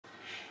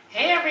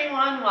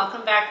everyone,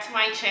 welcome back to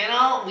my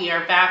channel. We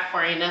are back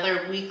for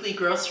another weekly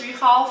grocery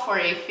haul for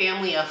a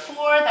family of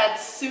 4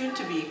 that's soon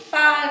to be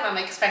 5. I'm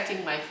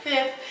expecting my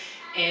 5th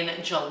in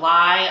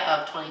July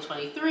of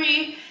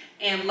 2023.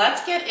 And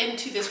let's get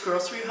into this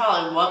grocery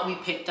haul and what we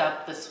picked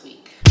up this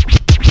week.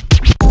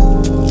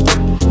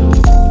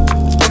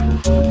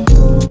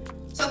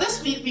 So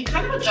this week we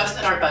kind of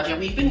adjusted our budget.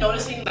 We've been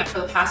noticing that for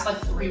the past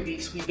 3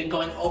 weeks we've been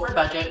going over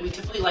budget. We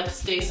typically like to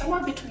stay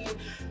somewhere between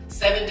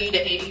 $70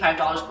 to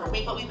 $85 per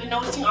week, but we've been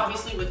noticing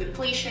obviously with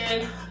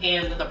inflation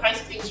and the price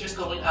of things just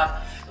going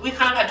up, we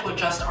kind of had to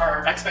adjust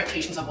our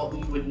expectations of what we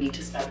would need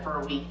to spend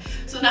per week.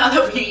 So now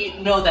that we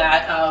know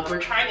that,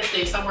 we're trying to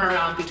stay somewhere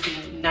around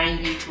between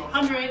 90 to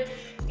 100,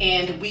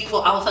 and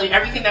I will tell you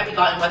everything that we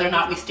got and whether or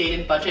not we stayed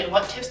in budget and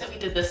what tips that we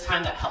did this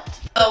time that helped.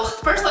 So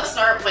first let's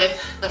start with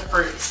the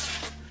fruits.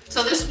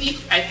 So this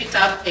week I picked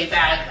up a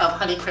bag of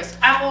Honeycrisp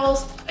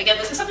apples. Again,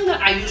 this is something that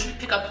I usually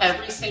pick up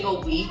every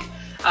single week.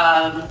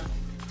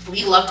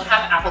 We love to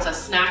have apples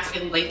as snacks,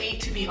 and lately,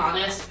 to be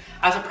honest,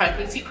 as a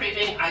pregnancy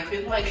craving, I've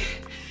been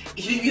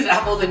eating these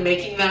apples and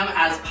making them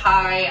as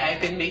pie. I've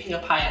been making a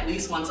pie at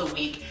least once a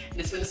week, and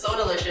it's been so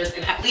delicious,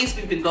 and at least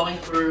we've been going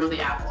through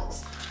the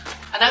apples.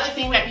 Another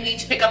thing that we need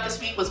to pick up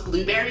this week was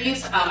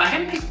blueberries. I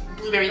hadn't picked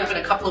blueberries up in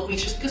a couple of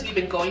weeks just because we've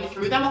been going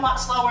through them a lot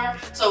slower,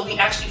 so we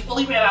actually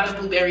fully ran out of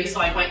blueberries,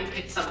 so I went and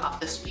picked some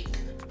up this week.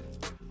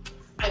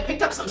 I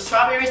picked up some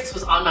strawberries. This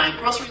was on my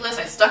grocery list.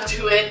 I stuck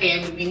to it,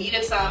 and we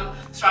needed some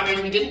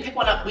strawberries. We didn't pick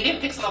one up. We didn't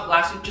pick some up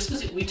last week just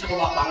because we took a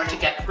lot longer to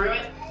get through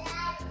it.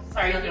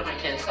 Sorry, don't get my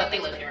kids, but they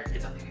live here.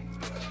 It's okay.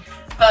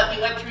 But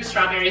we went through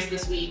strawberries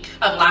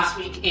last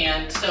week,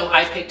 and so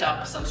I picked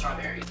up some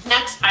strawberries.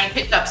 Next, I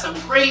picked up some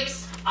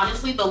grapes.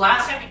 Honestly, the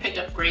last time we picked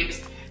up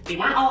grapes, they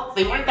weren't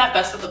that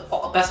best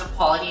of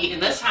quality,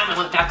 and this time I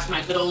went back to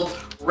my good old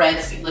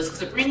red seedless because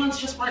the green ones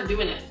just weren't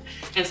doing it.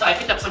 And so I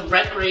picked up some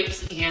red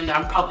grapes, and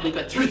I'm probably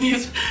gonna go through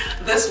these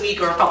this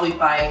week, or probably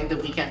by the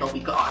weekend they'll be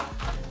gone.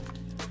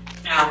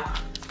 Now,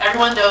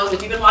 everyone knows,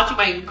 if you've been watching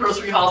my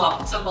grocery hauls, I'll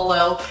put some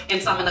below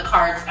and some in the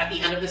cards at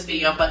the end of this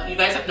video, but you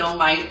guys have known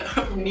my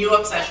new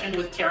obsession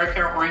with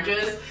Cara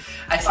oranges.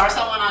 I saw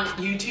someone on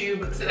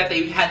YouTube say that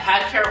they had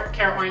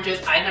Cara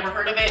oranges. I had never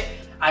heard of it.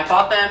 I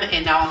bought them,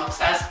 and now I'm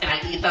obsessed, and I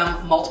eat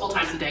them multiple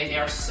times a day. They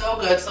are so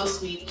good, so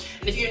sweet.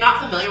 And if you're not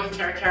familiar with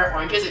Cara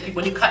oranges,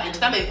 when you cut into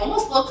them, they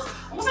almost look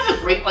like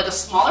a grape, like a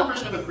smaller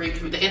version of a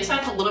grapefruit. The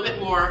inside's a little bit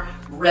more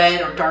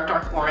red or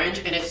dark orange,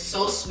 and it's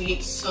so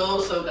sweet, so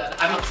good.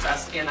 I'm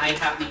obsessed, and I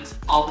have these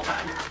all the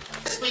time.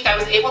 This week I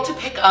was able to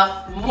pick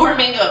up more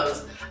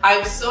mangoes. I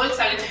was so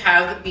excited to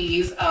have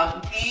these.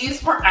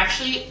 These were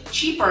actually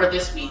cheaper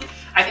this week.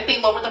 I think they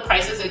lowered the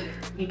prices.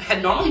 It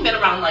had normally been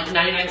around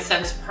 99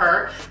 cents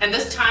per, and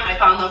this time I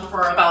found them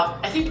for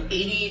about, I think,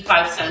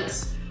 85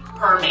 cents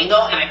per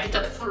mango, and I picked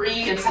up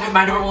 3 instead of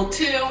my normal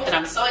 2, and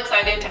I'm so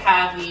excited to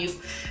have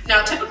these.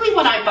 Now, typically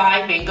when I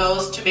buy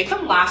mangoes, to make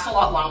them last a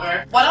lot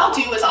longer, what I'll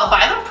do is I'll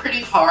buy them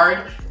pretty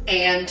hard,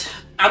 and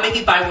I'll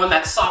maybe buy one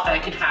that's soft that I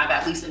can have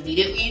at least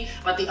immediately,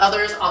 but the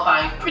others I'll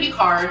buy pretty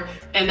hard,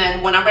 and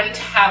then when I'm ready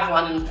to have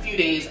one in a few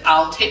days,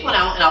 I'll take one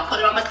out and I'll put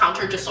it on the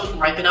counter just so it can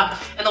ripen up,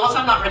 and the ones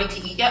I'm not ready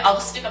to eat yet, I'll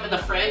just stick them in the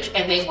fridge,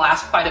 and they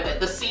last quite a bit.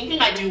 The same thing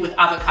I do with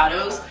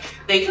avocados.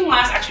 They can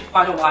last actually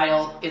quite a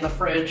while in the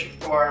fridge,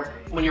 or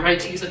when you're ready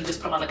to use them, just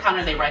put them on the counter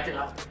and they ripen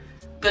up.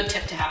 Good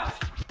tip to have.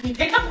 We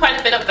picked up quite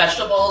a bit of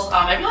vegetables.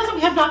 I realized that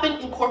we have not been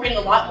incorporating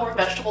a lot more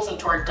vegetables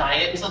into our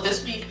diet, and so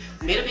this week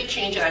we made a big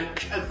change, and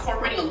I'm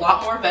incorporating a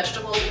lot more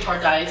vegetables into our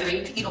diets, and I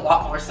need to eat a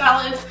lot more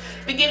salads.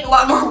 I've been gaining a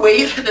lot more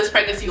weight this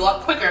pregnancy a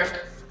lot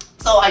quicker,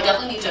 so I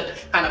definitely need to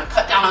kind of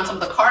cut down on some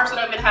of the carbs that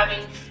I've been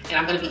having, and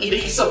I'm going to be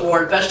eating some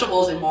more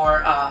vegetables and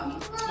more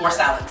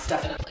salads,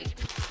 definitely.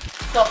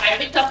 So I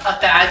picked up a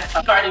bag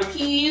of garden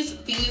peas.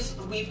 These,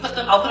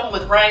 I'll put them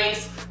with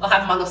rice. I'll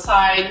have them on the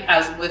side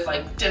as with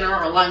dinner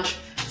or lunch.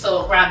 So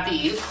I'll grab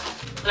these.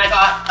 And I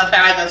got a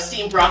bag of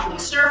steamed broccoli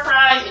stir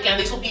fry. Again,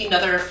 these will be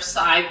another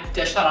side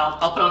dish that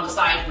I'll put on the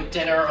side with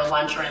dinner or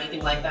lunch or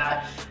anything like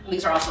that. And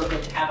these are also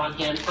good to have on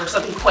hand for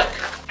something quick.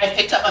 I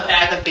picked up a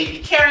bag of baby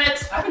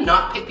carrots. I have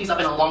not picked these up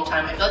in a long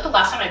time. I feel like the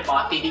last time I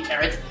bought baby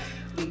carrots,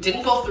 we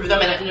didn't go through them,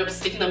 and I ended up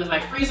sticking them in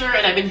my freezer,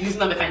 and I've been using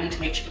them if I need to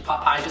make chicken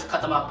pot pie. Just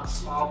cut them up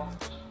small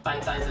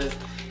bite sizes,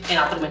 and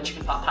I'll put them in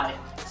chicken pot pie.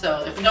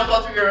 So if you don't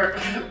go through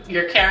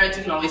your carrots,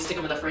 you can always stick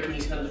them in the fridge when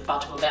you see them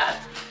about to go bad.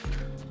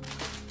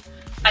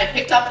 I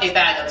picked up a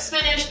bag of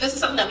spinach. This is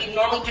something that we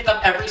normally pick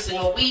up every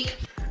single week.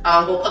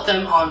 We'll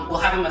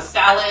have them as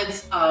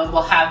salads.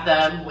 We'll have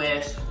them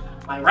with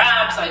my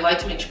wraps. I like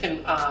to make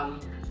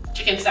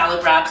chicken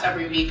salad wraps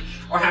every week,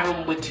 or have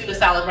them with tuna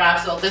salad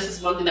wraps. So this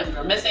is one thing that we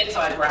were missing, so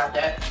I grabbed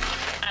it.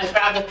 I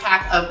grabbed a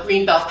pack of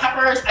green bell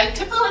peppers. I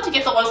typically like to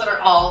get the ones that are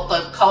all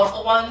the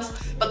colorful ones,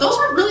 but those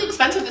were really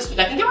expensive this week.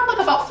 I think they were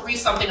about 3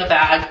 something a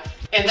bag,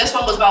 and this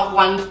one was about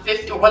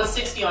 $150 or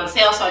 $160 on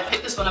sale, so I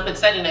picked this one up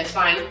instead, and it's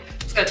fine.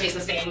 It's gonna taste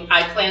the same.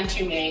 I plan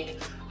to make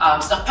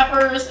stuffed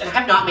peppers, and I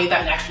have not made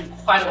that in actually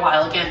quite a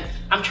while. Again,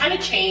 I'm trying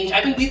to change.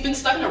 We've been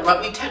stuck in a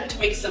rut. We tend to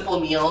make simple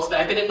meals, but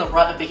I've been in the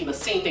rut of making the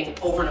same thing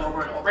over and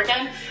over and over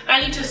again. And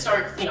I need to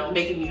start,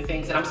 making new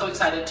things, and I'm so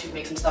excited to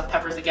make some stuffed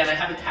peppers again. I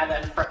haven't had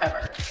that in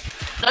forever.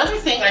 Another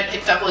thing I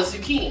picked up was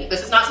zucchini.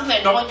 This is not something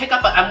I normally pick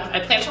up, but I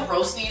plan to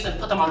roast these and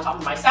put them on top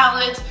of my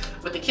salads,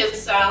 with the kids'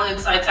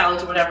 salads, side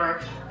salads, or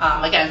whatever.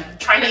 Again,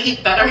 trying to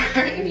eat better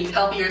and eat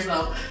healthier,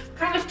 so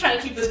kind of trying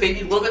to keep this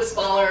baby a little bit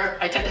smaller.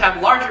 I tend to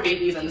have larger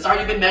babies, and it's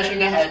already been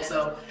measuring ahead,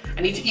 so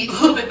I need to eat a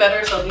little bit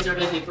better, so these are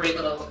going to be a great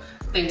little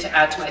thing to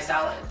add to my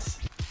salads.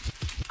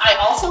 I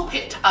also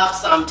picked up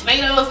some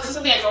tomatoes. This is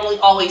something I normally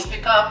always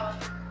pick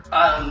up.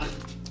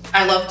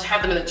 I love to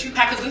have them in a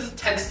 2-pack because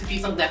this tends to be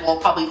something that we'll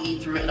probably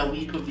eat through in a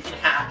week and a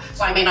half,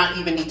 so I may not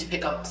even need to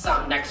pick up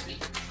some next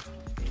week.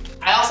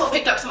 I also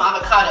picked up some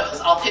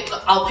avocados. I'll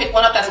pick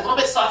one up that's a little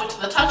bit softer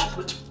to the touch,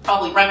 which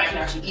probably I can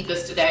actually eat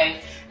this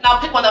today. And I'll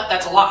pick one up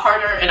that's a lot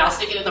harder, and I'll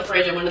stick it in the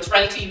fridge, and when it's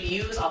ready to be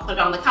used, I'll put it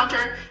on the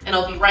counter, and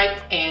it'll be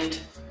ripe, and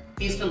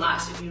these can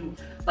last if you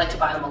like to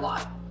buy them a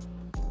lot.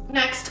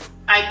 Next,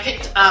 I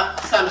picked up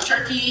some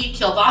turkey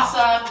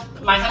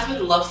kielbasa. My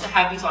husband loves to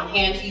have these on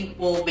hand. He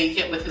will make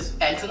it with his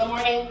eggs in the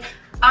morning.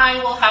 I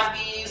will have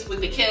these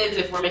with the kids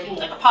if we're making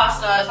like a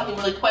pasta, something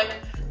really quick.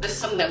 This is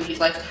something that we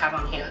like to have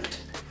on hand.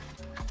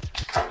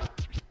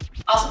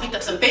 Also picked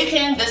up some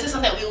bacon. This is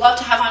something that we love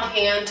to have on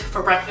hand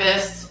for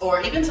breakfast,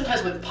 or even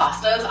sometimes with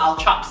pastas. I'll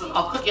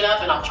cook it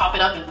up and I'll chop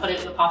it up and put it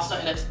in the pasta,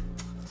 and it's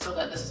so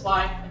good. This is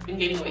why I've been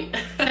gaining weight.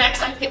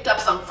 Next, I picked up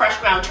some fresh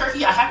ground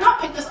turkey. I have not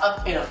picked this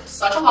up in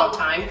such a long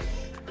time.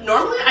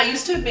 Normally, I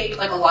used to make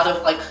like a lot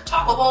of like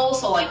taco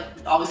bowls, so like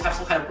always have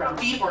some kind of ground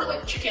beef or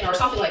like chicken or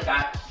something like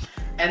that.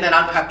 And then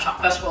I'll have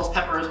chopped vegetables,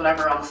 peppers,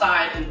 whatever on the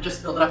side, and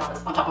just build it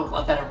up on top of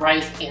a bed of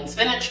rice and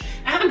spinach.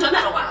 I haven't done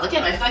that in a while.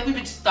 Again, I feel like we've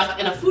been stuck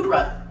in a food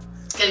rut,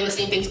 getting the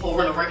same things over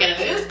and over again.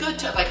 And it is good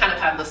to like kind of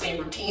have the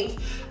same routines,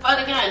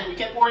 but again, we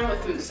get boring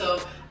with food. So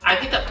I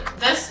picked up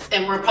this,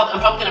 and I'm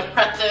probably gonna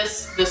prep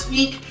this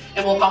week,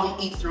 and we'll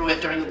probably eat through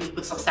it during the week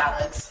with some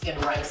salads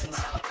and rice and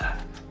stuff like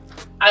that.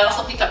 I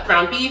also picked up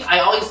ground beef. I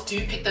always do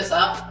pick this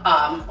up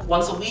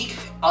once a week.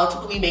 I'll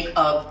typically make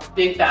a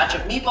big batch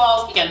of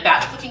meatballs. Again,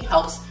 batch cooking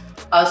helps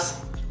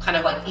us kind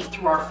of like eat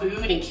through our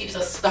food and keeps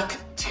us stuck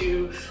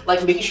to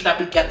like making sure that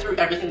we get through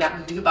everything that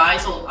we do buy.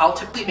 So I'll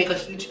typically make a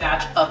huge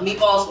batch of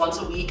meatballs once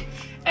a week,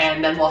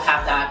 and then we'll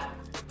have that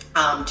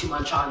to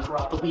munch on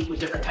throughout the week with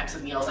different types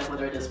of meals, like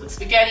whether it is with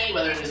spaghetti,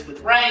 whether it is with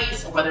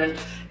rice, or whether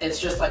it's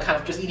just like kind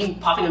of just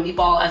popping a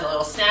meatball as a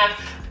little snack.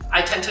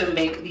 I tend to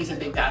make these in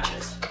big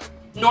batches.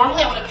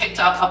 Normally I would have picked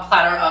up a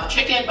platter of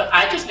chicken, but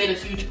I just made a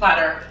huge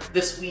platter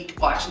this week,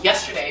 well actually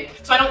yesterday,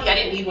 so I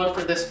didn't need one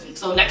for this week.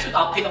 So next week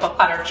I'll pick up a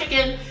platter of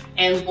chicken,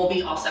 and we'll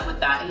be all set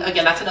with that. And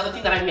again, that's another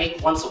thing that I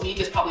make once a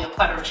week, is probably a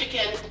platter of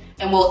chicken,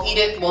 and we'll eat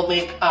it. We'll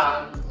make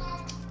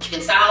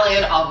chicken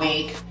salad.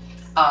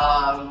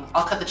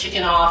 I'll cut the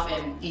chicken off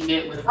and eat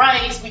it with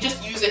rice. We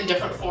just use it in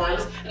different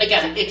forms. And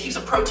again, it keeps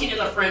a protein in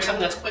the fridge,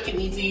 something that's quick and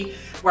easy,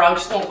 where I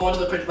just won't go into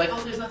the fridge like,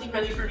 oh, there's nothing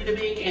ready for me to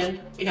make, and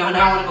now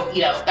I want to go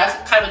eat out.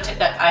 That's kind of a tip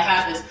that I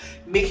have, is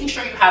making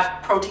sure you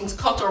have proteins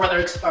cooked, or whether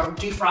it's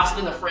defrosted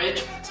in the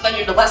fridge, so then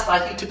you're less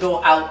likely to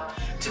go out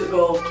to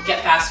go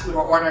get fast food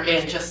or order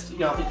in just,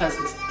 because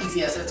it's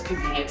easiest, it's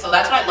convenient. So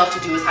that's what I love to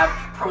do, is have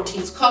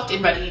proteins cooked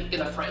and ready in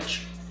the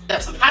fridge. I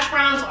have some hash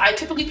browns. I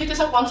typically pick this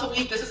up once a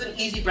week. This is an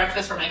easy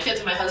breakfast for my kids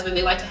and my husband.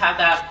 They like to have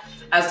that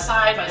as a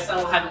side. My son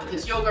will have it with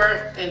his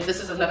yogurt, and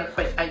this is another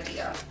quick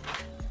idea.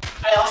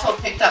 I also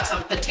picked up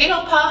some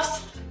potato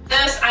puffs.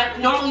 I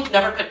normally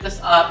never pick this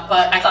up,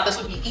 but I thought this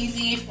would be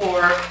easy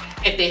for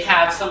if they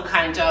have some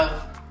kind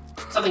of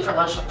something for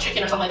lunch, like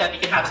chicken or something like that.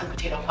 They can have some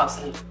potato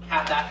puffs and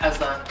have that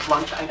as a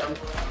lunch item.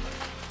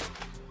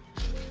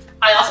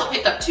 I also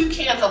picked up 2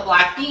 cans of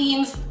black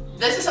beans.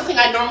 This is something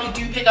I normally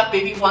do pick up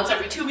maybe once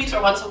every 2 weeks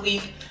or once a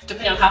week,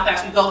 depending on how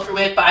fast we go through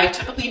it, but I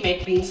typically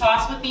make bean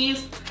sauce with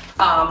these.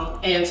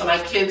 And so my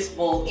kids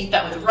will eat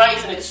that with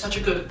rice, and it's such a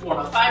good form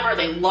of fiber.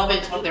 They love it.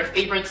 It's one of their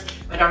favorites.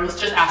 My daughter was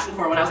just asking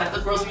for it when I was at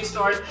the grocery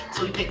store,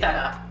 so we picked that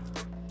up.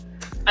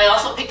 I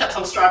also picked up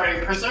some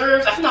strawberry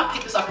preserves. I have not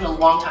picked this up in a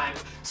long time.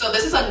 So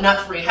this is a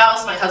nut-free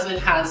house. My husband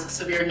has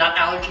severe nut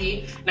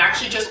allergy, and I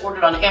actually just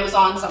ordered on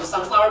Amazon some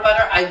sunflower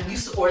butter. I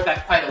used to order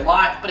that quite a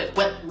lot, but it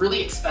went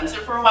really expensive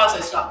for a while, so I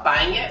stopped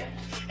buying it.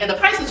 And the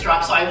prices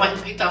dropped, so I went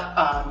and picked up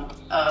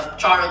a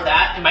jar of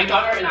that. And my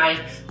daughter and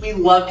I, we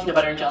love peanut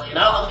butter and jelly. And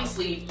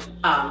obviously,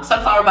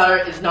 sunflower butter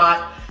is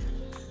not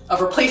a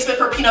replacement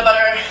for peanut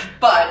butter,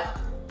 but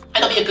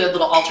it'll be a good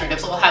little alternative.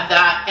 So we'll have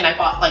that, and I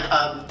bought like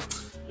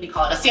what do you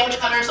call it, a sandwich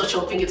cutter, so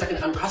she'll think it's like an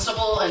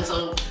Uncrustable, and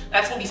so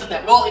that's gonna be something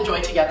that we'll enjoy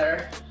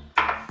together.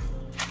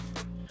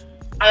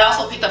 I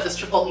also picked up this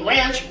Chipotle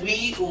Ranch.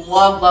 We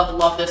love, love,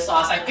 love this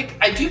sauce.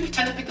 I do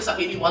tend to pick this up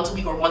maybe once a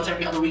week or once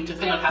every other week,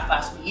 depending on how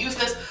fast we use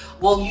this.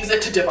 We'll use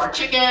it to dip our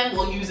chicken.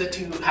 We'll use it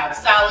to have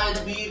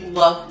salads. We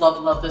love,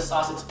 love, love this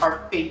sauce. It's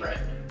our favorite.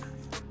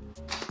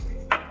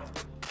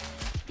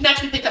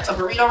 Next, we picked up some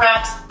burrito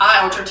wraps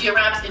or tortilla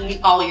wraps, and we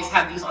always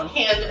have these on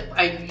hand.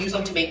 I use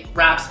them to make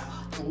wraps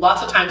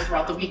lots of times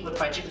throughout the week with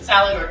my chicken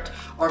salad,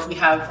 or if we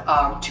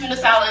have tuna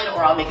salad,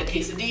 or I'll make a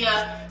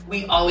quesadilla,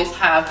 we always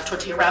have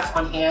tortilla wraps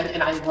on hand,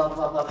 and I love,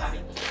 love, love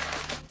having them.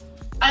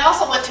 I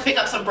also went to pick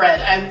up some bread.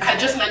 I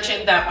just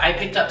mentioned that I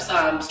picked up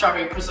some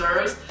strawberry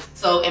preserves.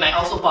 So, and I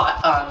also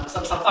bought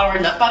some sunflower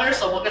nut butter.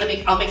 So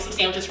I'll make some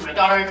sandwiches for my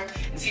daughter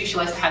and see if she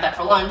likes to have that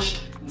for lunch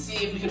and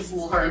see if we can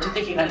fool her into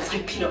thinking that it's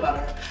like peanut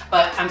butter.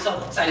 But I'm so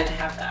excited to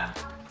have that.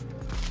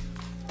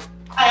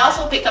 I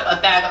also picked up a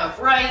bag of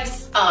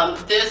rice.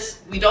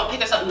 We don't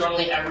pick this up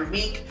normally every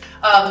week.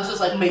 This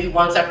is like maybe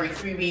once every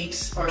 3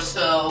 weeks or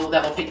so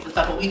that we'll pick this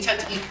up. But we tend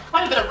to eat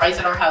quite a bit of rice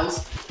at our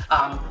house.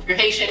 If you're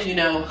Haitian, you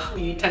know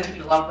we tend to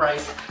eat a lot of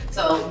rice.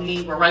 So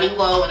we were running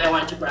low and I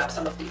wanted to grab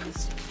some of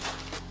these.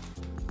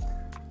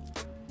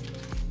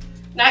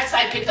 Next,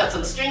 I picked up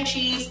some string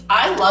cheese.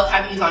 I love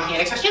having these on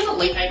hand, especially as a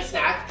late night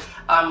snack.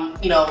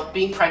 You know,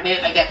 being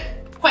pregnant, I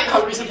get quite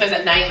hungry sometimes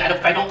at night, and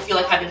if I don't feel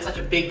like having such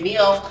a big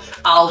meal,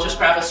 I'll just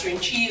grab a string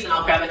cheese and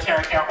I'll grab a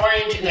carrot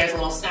orange, and there's a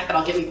little snack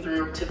that'll get me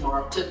through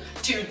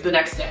to the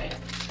next day.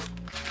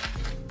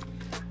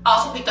 I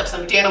also picked up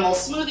some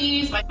Danimals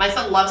smoothies. My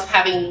son loves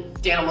having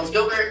Danimals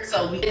yogurt,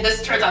 so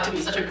this turns out to be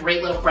such a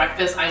great little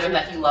breakfast item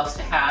that he loves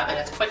to have, and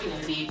it's quick and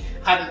easy.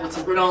 Have it with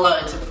some granola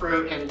and some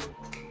fruit, and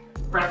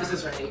breakfast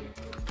is ready.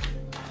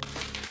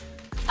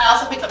 I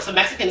also picked up some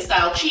Mexican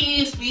style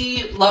cheese.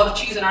 We love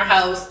cheese in our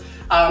house.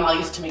 I'll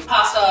use it to make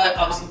pasta,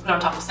 obviously put on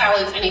top of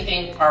salads,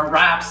 anything, or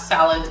wraps,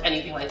 salads,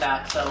 anything like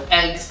that. So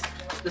eggs.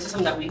 This is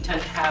something that we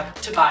tend to have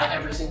to buy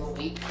every single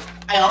week.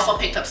 I also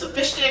picked up some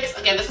fish sticks.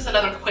 Again, this is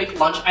another quick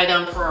lunch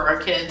item for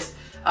our kids.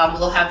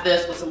 We'll have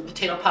this with some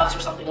potato puffs or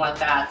something like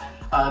that,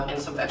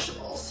 and some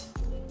vegetables.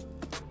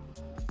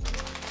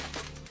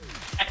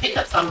 I picked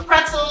up some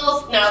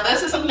pretzels. Now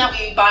this is something that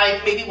we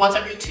buy maybe once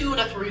every 2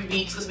 to 3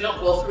 weeks because we don't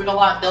go through it a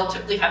lot. They'll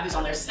typically have these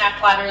on their snack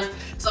platters.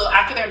 So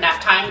after their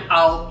nap time,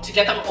 to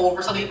get them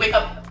over, so they wake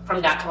up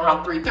from nap till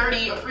around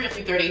 3:30 or 3 or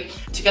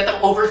 3:30, to get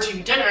them over to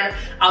dinner,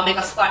 I'll make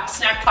a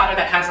snack platter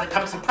that has like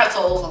probably some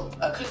pretzels,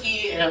 a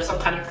cookie, and some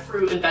kind of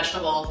fruit and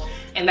vegetable,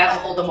 and that'll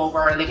hold them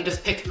over, and they can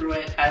just pick through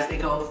it as they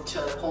go to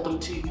hold them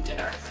to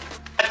dinner.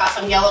 I got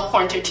some yellow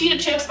corn tortilla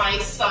chips.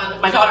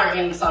 My daughter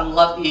and son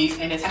love these,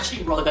 and it's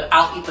actually really good.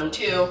 I'll eat them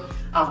too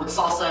with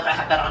salsa if I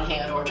have that on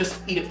hand, or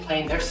just eat it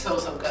plain. They're so,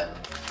 so good.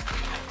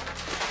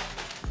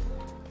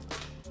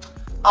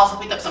 Also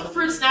picked up some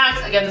fruit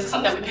snacks. Again, this is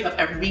something that we pick up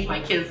every week. My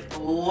kids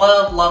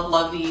love, love,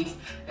 love these.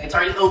 And it's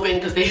already open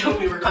because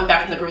we were coming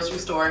back from the grocery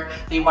store.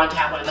 They wanted to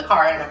have one in the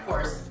car, and of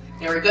course,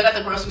 they were good at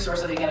the grocery store,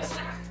 so they get a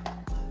snack.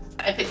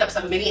 I picked up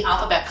some mini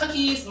alphabet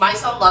cookies. My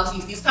son loves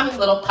these. These come in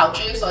little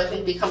pouches, so I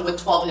think they come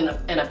with 12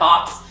 in a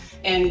box.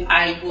 And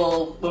I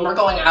will, when we're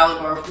going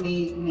out, or if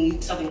we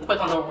need something quick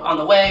on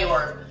the way,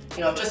 or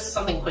you know, just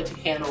something quick to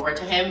hand over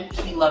to him,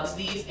 he loves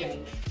these,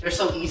 and they're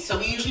so easy. So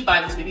we usually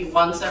buy these maybe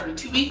once every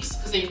 2 weeks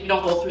because we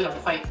don't go through them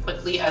quite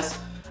quickly as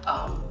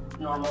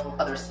normal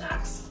other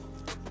snacks.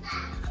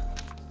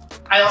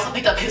 I also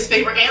picked up his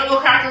favorite animal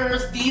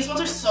crackers. These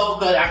ones are so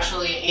good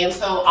actually, and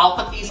so I'll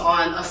put these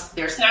on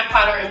their snack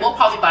platter, and we'll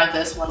probably buy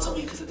this once a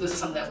week because this is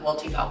something that we'll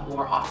take out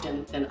more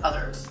often than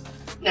others.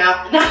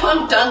 Now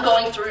I'm done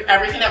going through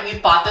everything that we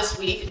bought this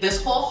week.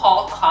 This whole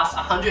haul cost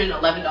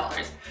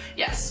 $111.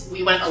 Yes,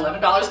 we went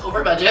 $11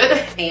 over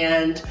budget,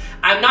 and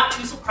I'm not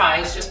too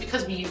surprised just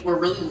because we were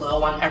really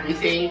low on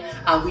everything.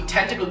 We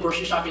tend to go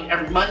grocery shopping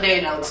every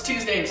Monday. Now it's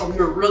Tuesday, and so we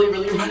were really,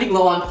 really running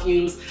low on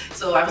fumes.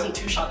 So I wasn't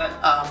too shocked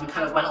that we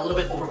kind of went a little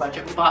bit over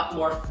budget. We bought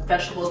more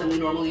vegetables than we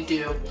normally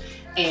do,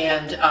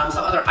 and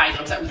some other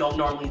items that we don't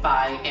normally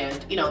buy,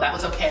 and you know, that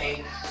was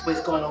okay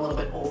with going a little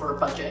bit over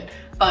budget.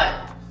 But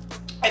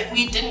if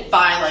we didn't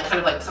buy like kind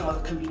of like some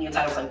of the convenience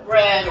items like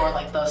bread, or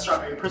like the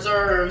strawberry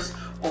preserves,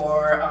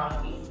 or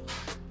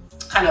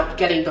kind of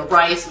getting the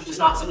rice, which is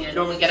not something I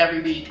normally get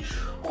every week,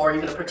 or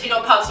even the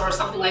potato puffs or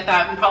something like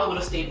that, we probably would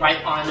have stayed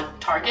right on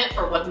target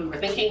for what we were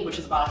thinking, which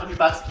is about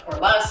 $100 or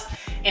less,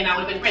 and that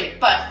would have been great.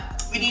 But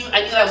I knew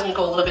that I was gonna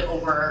go a little bit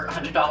over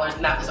 $100,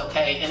 and that was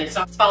okay, and it's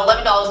about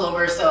 $11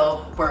 over,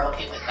 so we're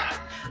okay with that.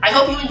 I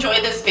hope you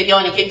enjoyed this video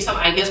and it gave you some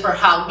ideas for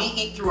how we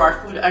eat through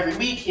our food every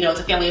week. You know, it's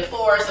a family of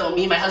 4, so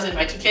me, my husband,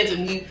 my 2 kids,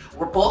 and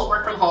we're both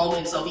work from home,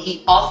 and so we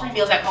eat all 3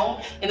 meals at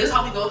home, and this is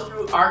how we go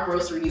through our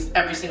groceries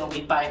every single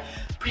week, by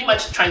pretty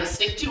much trying to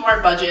stick to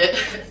our budget,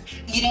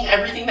 eating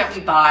everything that we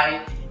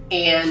buy,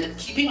 and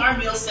keeping our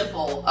meals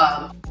simple.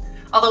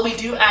 Although we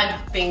do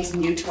add things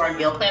new to our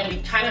meal plan,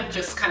 we kind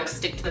of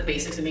stick to the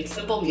basics and make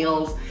simple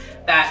meals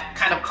that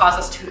kind of cause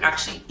us to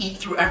actually eat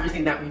through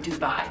everything that we do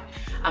buy.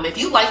 If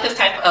you like this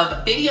type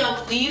of video,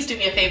 please do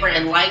me a favor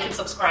and like and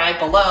subscribe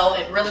below.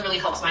 It really, really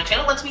helps my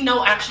channel. It lets me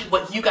know actually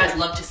what you guys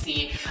love to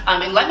see.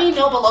 And let me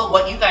know below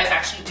what you guys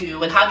actually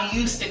do and how do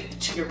you stick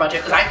to your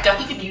budget, because I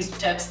definitely could use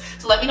tips.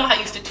 So let me know how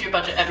you stick to your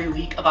budget every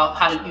week, about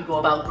how do you go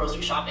about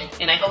grocery shopping.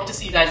 And I hope to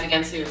see you guys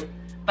again soon.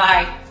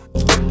 Bye.